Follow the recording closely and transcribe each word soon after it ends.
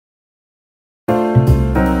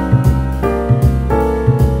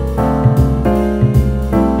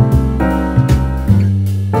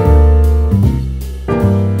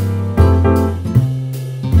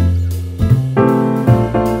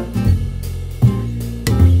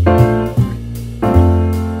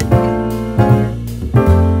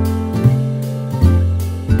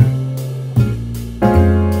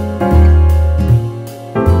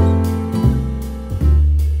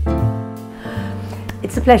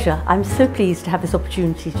pleasure. I'm so pleased to have this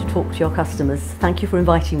opportunity to talk to your customers. Thank you for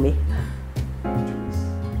inviting me.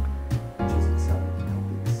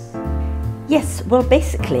 Yes, well,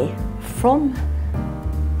 basically, from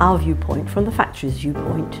our viewpoint, from the factory's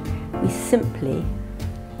viewpoint, we simply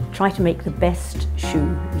try to make the best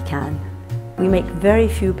shoe we can. We make very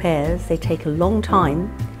few pairs. They take a long time,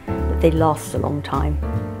 but they last a long time.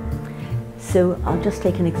 So I'll just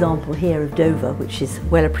take an example here of Dover, which is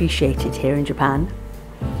well appreciated here in Japan.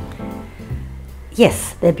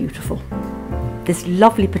 Yes, they're beautiful. This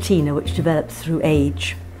lovely patina which develops through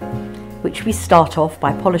age, which we start off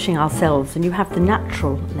by polishing ourselves, and you have the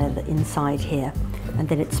natural leather inside here, and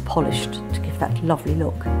then it's polished to give that lovely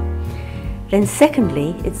look. Then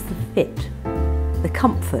secondly, it's the fit. The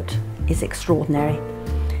comfort is extraordinary.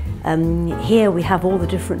 Here we have all the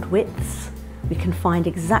different widths. We can find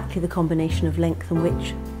exactly the combination of length and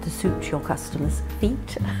width to suit your customer's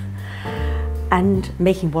feet, and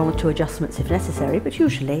making one or two adjustments if necessary, but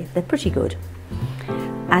usually they're pretty good.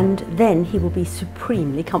 And then he will be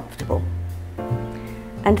supremely comfortable.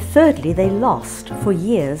 And thirdly, they last for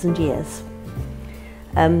years and years.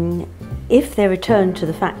 If they're returned to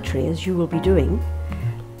the factory, as you will be doing,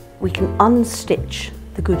 we can unstitch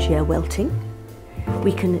the Goodyear welting.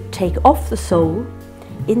 We can take off the sole.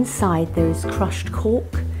 Inside there is crushed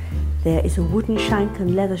cork. There is a wooden shank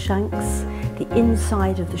and leather shanks. The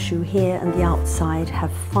inside of the shoe here and the outside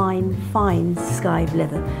have fine, fine skive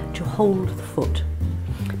leather to hold the foot.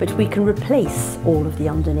 But we can replace all of the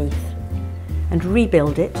underneath and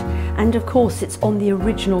rebuild it, and of course it's on the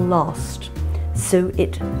original last, so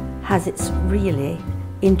it has its really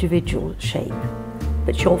individual shape,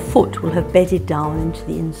 but your foot will have bedded down into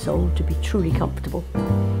the insole to be truly comfortable.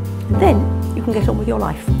 And then you can get on with your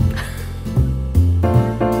life.